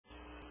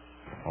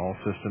All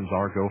systems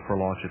are go for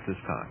launch at this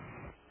time.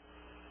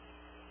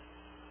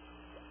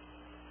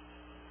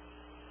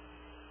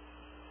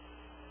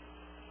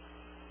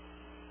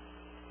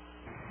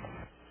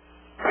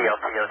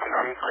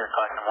 OTC, clear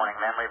caution warning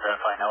memory,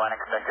 verify no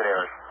unexpected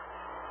errors.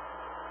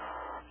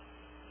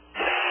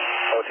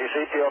 OTC,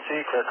 PLT,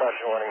 clear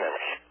caution warning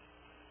memory.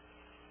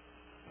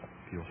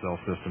 Fuel cell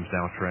systems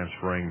now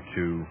transferring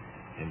to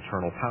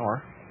internal power.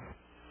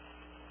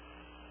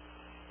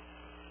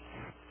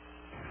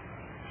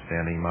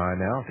 Standing by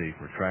now, the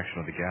retraction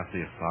of the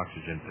gaseous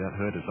oxygen vent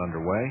hood is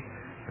underway.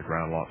 The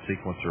ground launch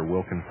sequencer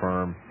will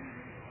confirm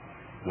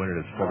when it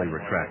is fully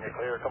retracted.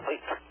 Clear,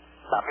 complete.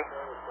 Copy.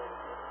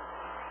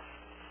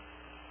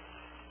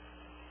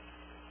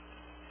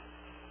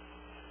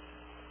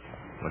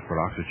 Liquid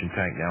oxygen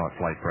tank now at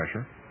flight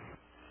pressure.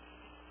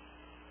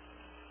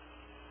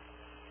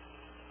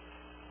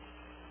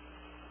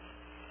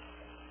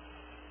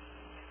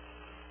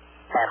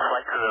 And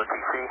flight crew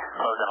OTC,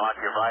 close and lock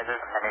your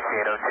visors,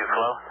 initiate O2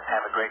 flow.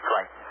 Have a great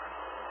flight.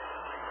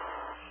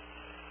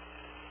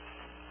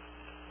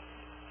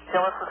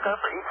 Gillis is go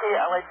for ET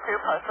LH2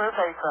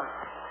 pressurization.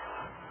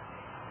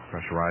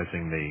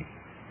 Pressurizing the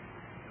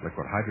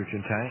liquid hydrogen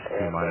tank,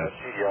 T-minus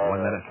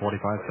 1 minute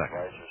 45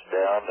 seconds. Visors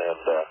down, and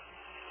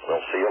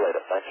we'll see you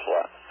later. Thanks a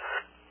lot.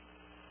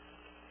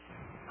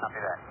 Copy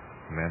that.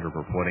 Commander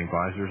reporting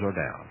visors are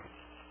down.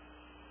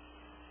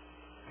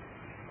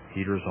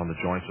 Heaters on the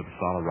joints of the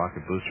solid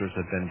rocket boosters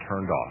have been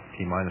turned off.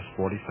 T-minus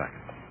 40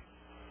 seconds.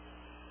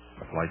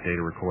 The flight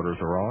data recorders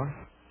are on.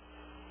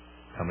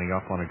 Coming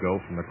up on a go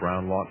from the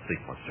ground launch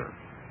sequencer.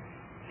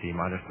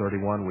 T-minus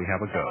 31, we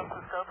have a go.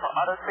 Let's go for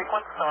auto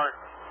sequence start.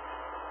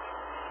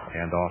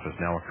 Handoff has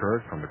now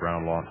occurred from the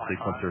ground launch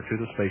sequencer to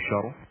the Space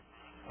Shuttle.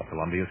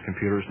 Columbia's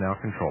computers now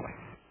controlling.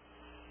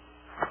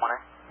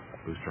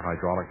 Booster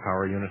hydraulic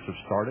power units have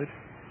started.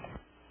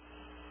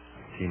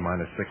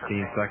 T-minus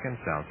 16 seconds.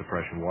 Sound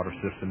suppression water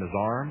system is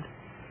armed.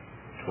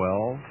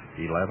 12,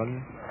 11,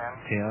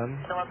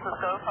 10. So let's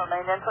go for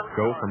main engine.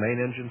 Go for main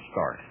engine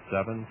start.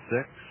 7,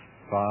 6,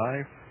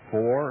 5,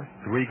 4,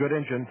 3 good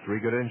engines. 3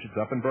 good engines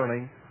up and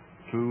burning.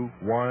 2,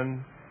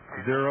 1,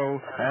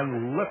 0,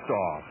 and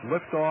liftoff.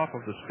 Liftoff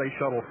of the Space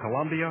Shuttle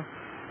Columbia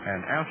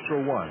and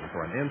ASTRO-1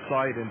 for an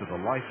insight into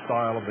the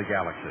lifestyle of the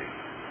galaxy.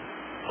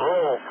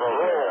 Roll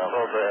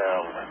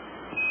program.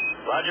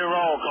 Roger,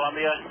 roll,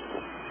 Columbia.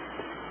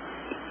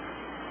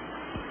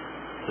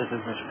 This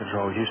is Mission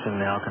Control Houston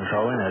now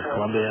controlling as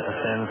Columbia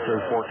ascends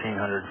through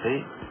 1,400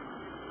 feet.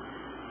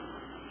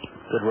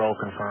 Good roll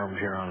confirmed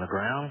here on the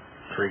ground.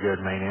 3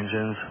 good main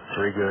engines,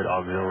 3 good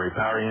auxiliary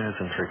power units,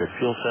 and 3 good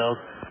fuel cells.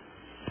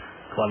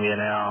 Columbia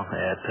now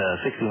at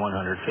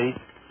 6,100 feet.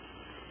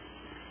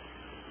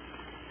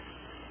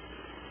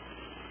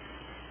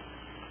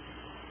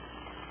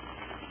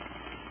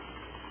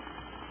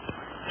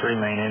 Three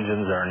main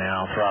engines are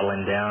now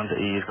throttling down to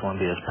ease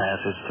Columbia's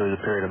passage through the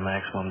period of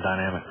maximum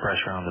dynamic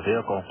pressure on the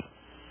vehicle.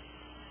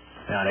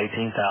 Now at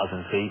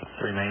 18,000 feet,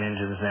 3 main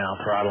engines now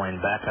throttling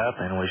back up,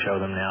 and we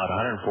show them now at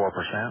 104%.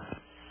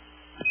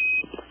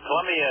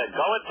 Columbia,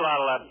 go at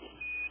throttle up.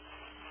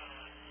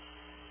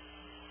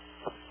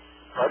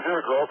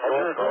 Roger, go at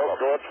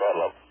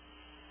throttle up.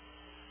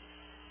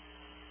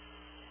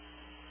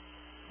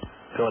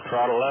 Go at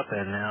throttle up,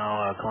 and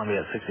now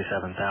Columbia at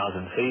 67,000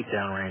 feet,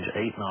 downrange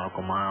 8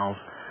 nautical miles,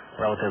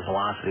 relative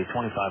velocity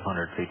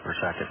 2,500 feet per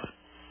second.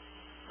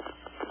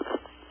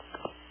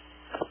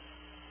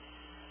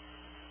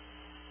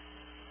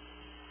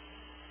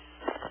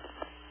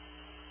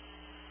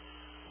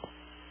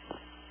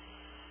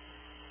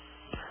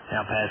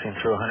 Now passing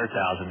through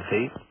 100,000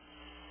 feet,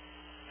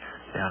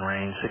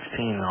 downrange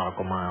 16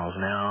 nautical miles,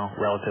 now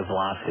relative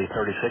velocity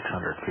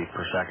 3,600 feet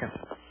per second.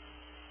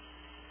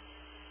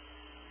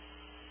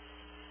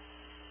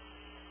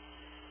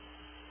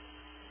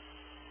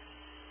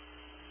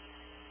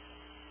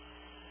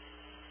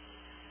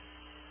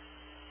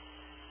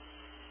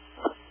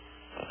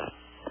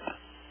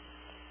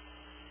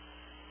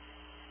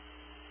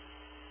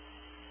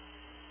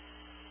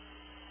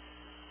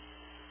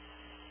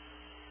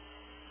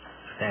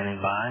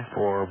 Standing by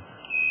for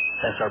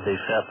SRB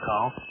SEP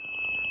call.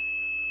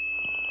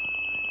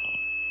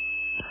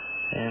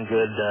 And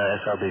good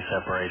SRB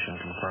separation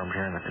confirmed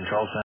here in the control center.